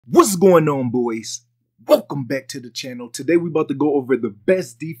What's going on, boys? Welcome back to the channel. Today we're about to go over the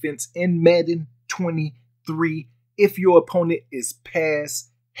best defense in Madden 23 if your opponent is pass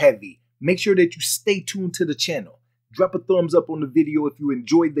heavy. Make sure that you stay tuned to the channel. Drop a thumbs up on the video if you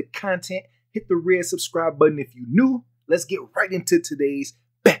enjoyed the content. Hit the red subscribe button if you're new. Let's get right into today's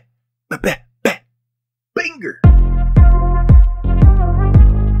banger.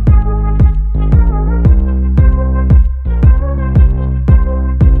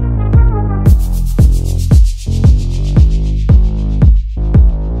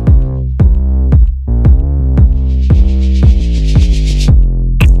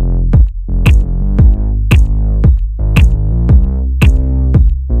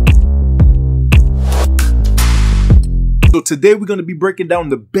 So today we're going to be breaking down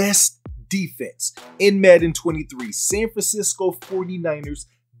the best defense in Madden 23. San Francisco 49ers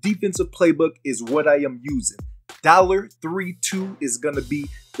defensive playbook is what I am using. $32 is going to be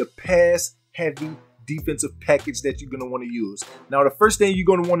the pass heavy defensive package that you're going to want to use. Now, the first thing you're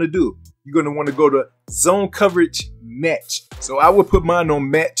going to want to do, you're going to want to go to zone coverage match. So I would put mine on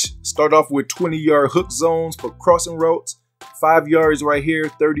match. Start off with 20-yard hook zones for crossing routes, 5 yards right here,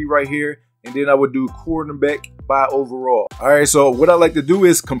 30 right here. And then I would do quarterback by overall. All right, so what I like to do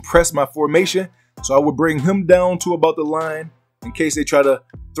is compress my formation. So I would bring him down to about the line in case they try to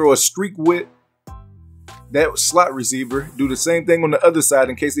throw a streak with that slot receiver. Do the same thing on the other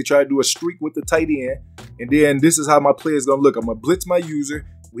side in case they try to do a streak with the tight end. And then this is how my play is gonna look. I'm gonna blitz my user.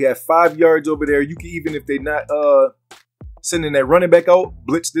 We have 5 yards over there. You can, even if they're not sending that running back out,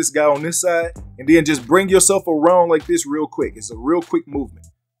 blitz this guy on this side. And then just bring yourself around like this real quick. It's a real quick movement,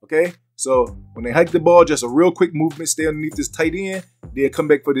 okay? So when they hike the ball, just a real quick movement, stay underneath this tight end, then come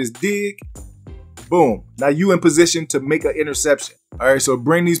back for this dig. Boom. Now you in position to make an interception. All right, so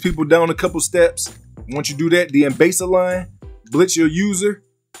bring these people down a couple steps. Once you do that, then base a line, blitz your user.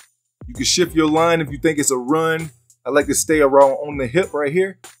 You can shift your line if you think it's a run. I like to stay around on the hip right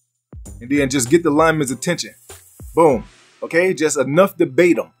here. And then just get the lineman's attention. Boom. Okay, just enough to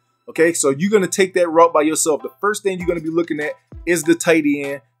bait them. Okay, so you're going to take that route by yourself. The first thing you're going to be looking at is the tight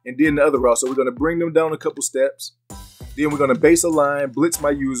end. And then the other route. So we're going to bring them down a couple steps. Then we're going to base a line, blitz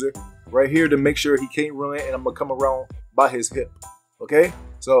my user right here to make sure he can't run. And I'm going to come around by his hip. Okay?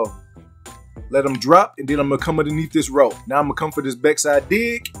 So let him drop. And then I'm going to come underneath this route. Now I'm going to come for this backside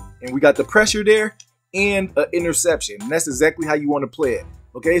dig. And we got the pressure there and an interception. And that's exactly how you want to play it.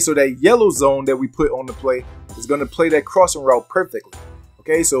 Okay? So that yellow zone that we put on the play is going to play that crossing route perfectly.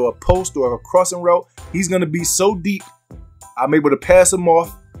 Okay? So a post or a crossing route, he's going to be so deep, I'm able to pass him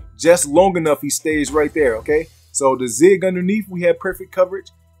off just long enough he stays right there, okay? So the zig underneath, we have perfect coverage.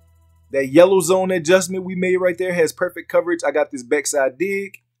 That yellow zone adjustment we made right there has perfect coverage. I got this backside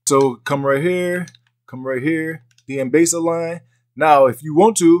dig. So come right here, then base a line. Now, if you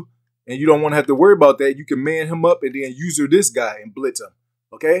want to, and you don't want to have to worry about that, you can man him up and then user this guy and blitz him,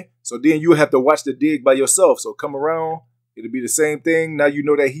 okay? So then you'll have to watch the dig by yourself. So come around, it'll be the same thing. Now you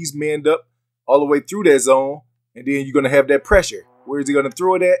know that he's manned up all the way through that zone, and then you're going to have that pressure. Where is he going to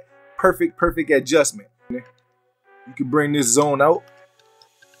throw it at? Perfect adjustment. You can bring this zone out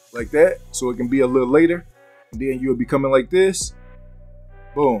like that so it can be a little later. And then you'll be coming like this.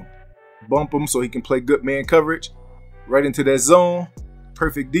 Boom. Bump him so he can play good man coverage. Right into that zone.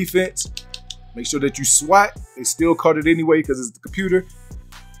 Perfect defense. Make sure that you swat. They still caught it anyway because it's the computer.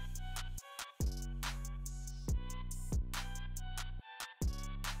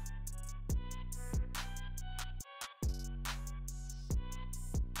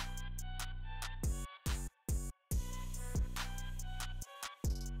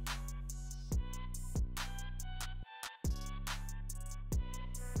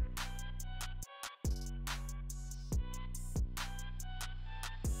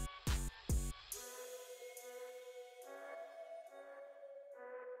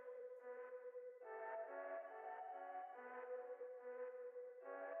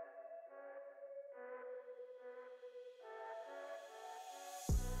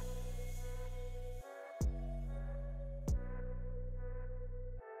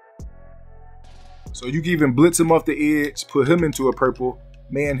 So you can even blitz him off the edge, put him into a purple,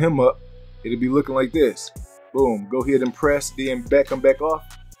 man him up. It'll be looking like this. Boom, go ahead and press, then back him back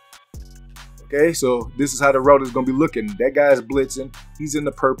off. Okay, so this is how the route is gonna be looking. That guy's blitzing, he's in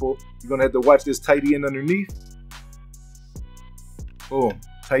the purple. You're gonna have to watch this tight end underneath. Boom,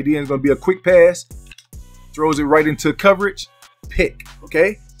 tight end is gonna be a quick pass, throws it right into coverage, pick,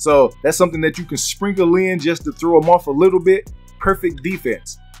 okay? So that's something that you can sprinkle in just to throw him off a little bit. Perfect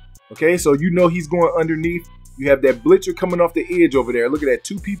defense. Okay, so you know he's going underneath. You have that blitzer coming off the edge over there. Look at that,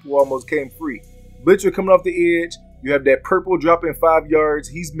 2 people almost came free. Blitzer coming off the edge, You have that purple dropping 5 yards.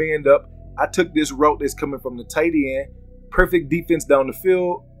 He's manned up. I took this route that's coming from the tight end. Perfect defense down the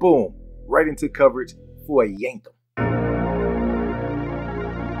field. Boom. Right into coverage for a yank 'em.